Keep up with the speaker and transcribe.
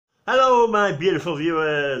Hello my beautiful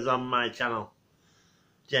viewers on my channel,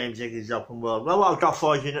 James Higgins Open World. Well, what I've got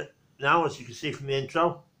for you now, as you can see from the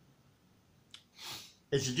intro,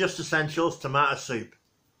 is the Just Essentials tomato soup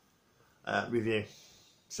review.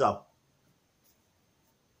 So,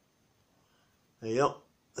 there you go,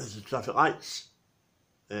 there's the traffic lights,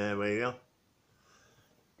 there we go.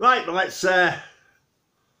 Right, well let's, I'm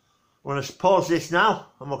going to pause this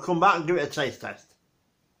now and we'll come back and give it a taste test.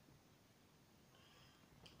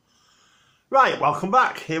 Right, welcome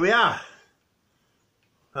back, here we are.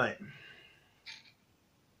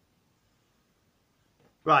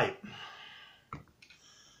 Right.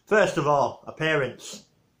 First of all, appearance.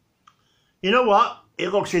 You know what? It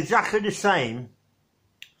looks exactly the same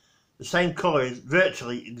colour,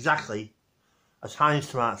 virtually exactly, as Heinz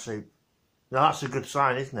tomato soup. Now that's a good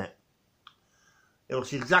sign, isn't it? It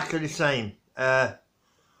looks exactly the same. I'm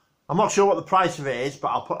not sure what the price of it is, but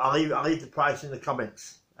I'll leave the price in the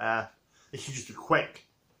comments. This is just a quick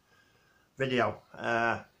video,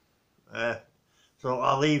 so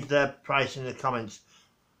I'll leave the price in the comments.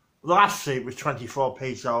 The last soup was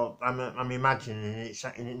 24p, so I'm imagining it's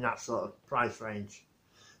in that sort of price range.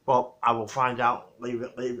 But I will find out. Leave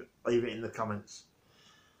it in the comments.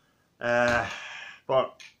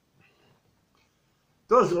 But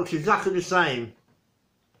does look exactly the same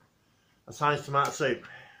as Heinz tomato soup.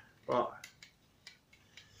 But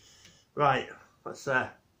right, let's look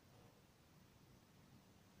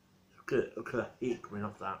at the heat coming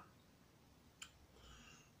off that.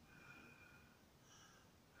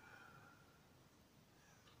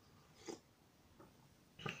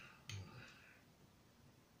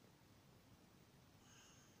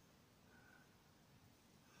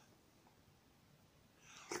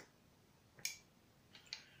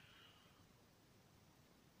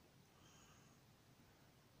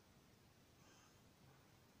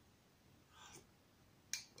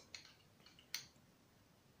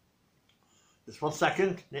 Just 1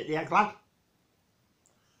 second, knit the egg lad.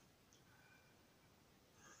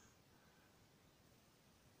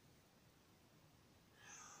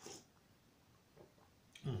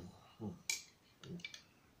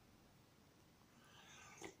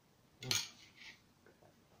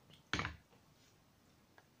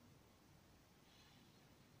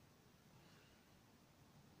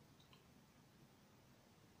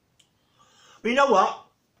 But you know what?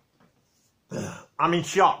 I'm in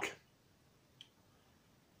shock.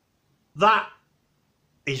 That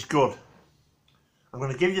is good. I'm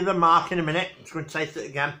going to give you the mark in a minute. I'm just going to taste it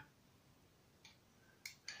again.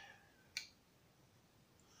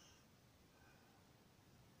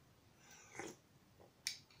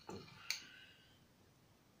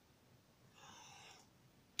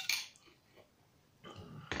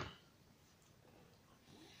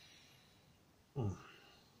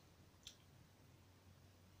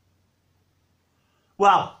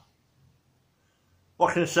 Well,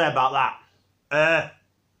 what can I say about that?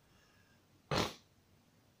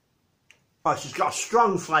 Well, it's got a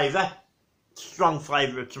strong flavour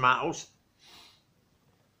of tomatoes.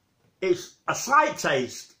 It's a slight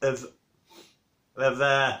taste of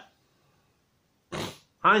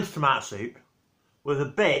Heinz tomato soup with a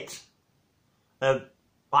bit of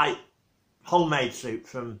like homemade soup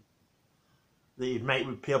from that you'd make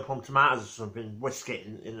with peeled plum tomatoes or something, whisk it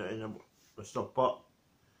in stuff, but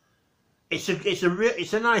it's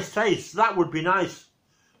a nice taste. That would be nice.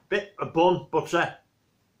 Bit of bun, butter.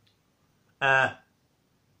 Yeah.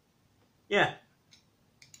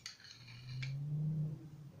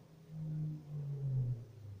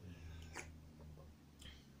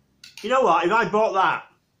 You know what? If I bought that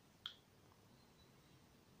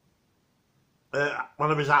when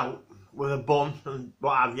I was out with a bun and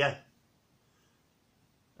what have you,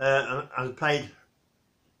 and I paid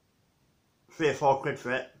 3 or 4 quid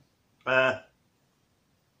for it, I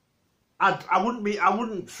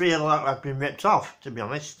wouldn't feel like I've been ripped off, to be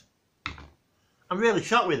honest. I'm really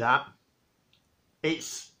shocked with that.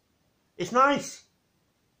 It's nice.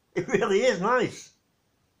 It really is nice.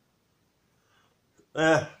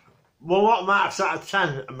 Well, what marks out of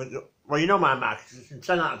 10? Well, you know my marks. It's a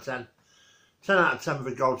 10 out of 10. 10 out of 10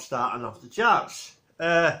 with a gold star and off the charts.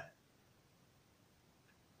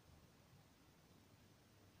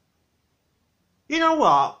 You know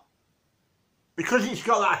what? Because it's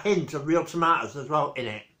got that hint of real tomatoes as well in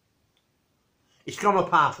it, it's gone up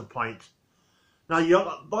half a point. Now,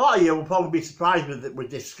 a lot of you will probably be surprised with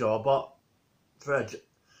this score, but for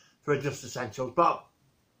Just Essentials. But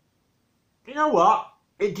you know what?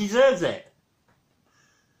 It deserves it.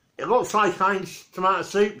 It looks like Heinz tomato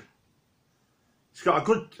soup. It's got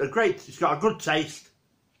a good taste.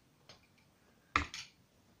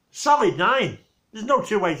 Solid 9. There's no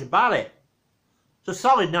two ways about it. It's a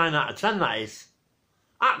solid 9 out of 10, that is.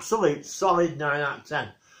 Absolute solid 9 out of 10.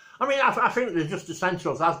 I mean, I think the Just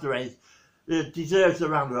Essentials, as there is, deserves a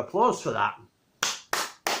round of applause for that.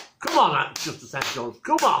 Come on, Just Essentials,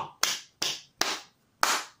 come on.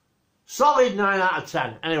 Solid 9 out of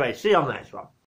 10. Anyway, see you on the next one.